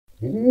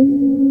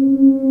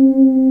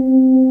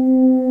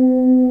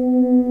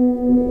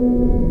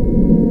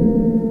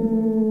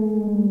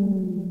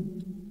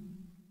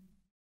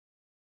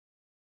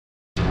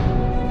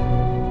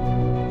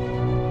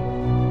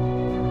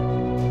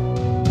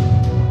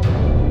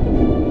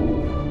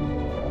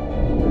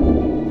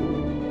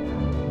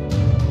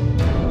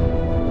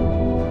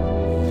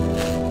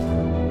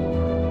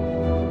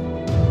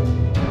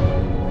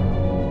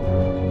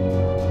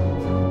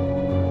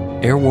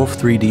Airwolf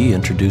 3D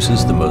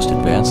introduces the most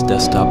advanced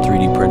desktop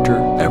 3D printer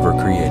ever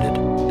created,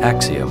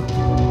 AXIOM.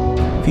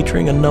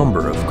 Featuring a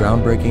number of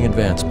groundbreaking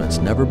advancements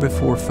never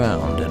before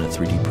found in a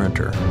 3D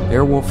printer,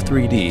 Airwolf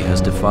 3D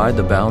has defied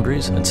the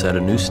boundaries and set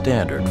a new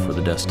standard for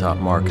the desktop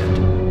market.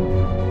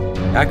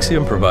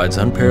 AXIOM provides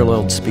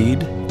unparalleled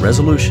speed,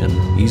 resolution,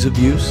 ease of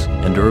use,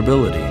 and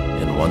durability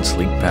in one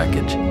sleek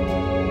package.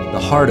 The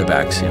heart of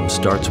AXIOM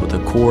starts with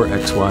a Core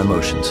XY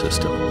motion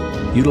system.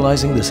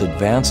 Utilizing this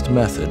advanced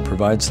method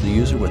provides the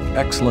user with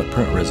excellent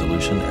print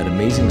resolution at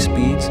amazing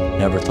speeds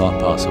never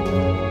thought possible.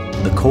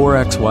 The Core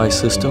XY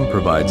system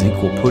provides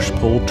equal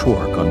push-pull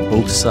torque on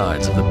both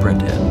sides of the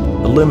print head,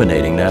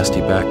 eliminating nasty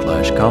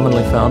backlash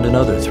commonly found in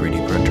other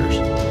 3D printers.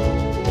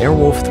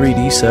 Airwolf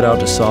 3D set out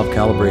to solve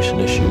calibration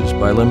issues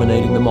by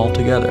eliminating them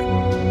altogether.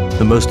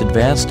 The most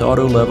advanced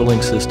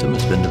auto-leveling system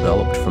has been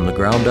developed from the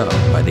ground up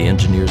by the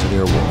engineers at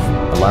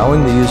Airwolf,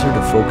 allowing the user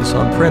to focus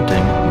on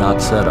printing,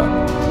 not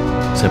setup.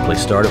 Simply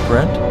start a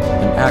print,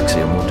 and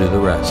AXIOM will do the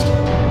rest.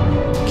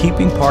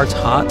 Keeping parts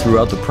hot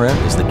throughout the print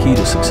is the key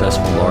to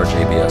successful large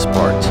ABS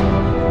parts,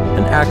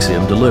 and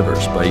AXIOM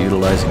delivers by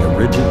utilizing a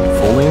rigid,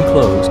 fully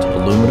enclosed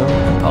aluminum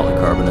and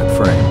polycarbonate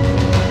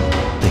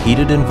frame. The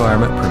heated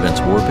environment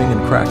prevents warping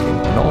and cracking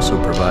and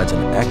also provides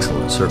an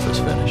excellent surface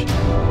finish.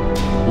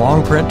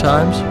 Long print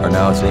times are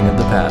now a thing of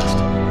the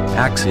past.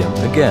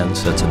 AXIOM again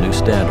sets a new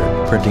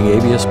standard, printing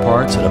ABS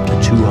parts at up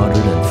to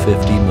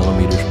 250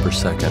 millimeters per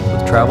second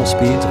with travel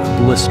speeds of a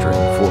blistering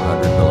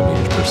 400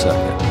 millimeters per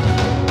second.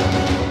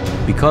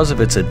 Because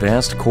of its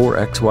advanced Core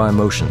XY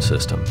motion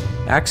system,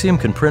 AXIOM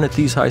can print at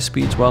these high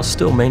speeds while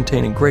still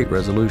maintaining great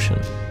resolution.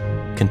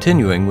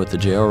 Continuing with the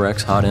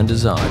JRX hot end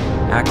design,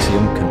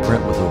 AXIOM can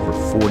print with over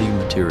 40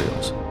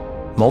 materials.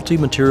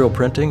 Multi-material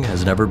printing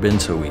has never been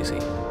so easy,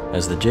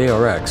 as the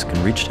JRX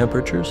can reach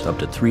temperatures up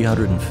to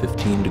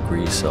 315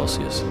 degrees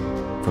Celsius.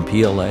 From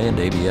PLA and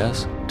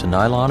ABS to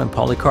nylon and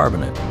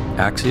polycarbonate,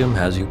 AXIOM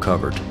has you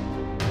covered.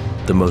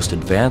 The most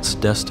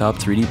advanced desktop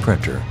 3D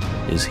printer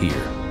is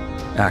here.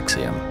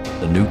 AXIOM,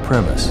 the new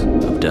premise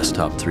of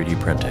desktop 3D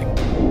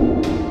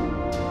printing.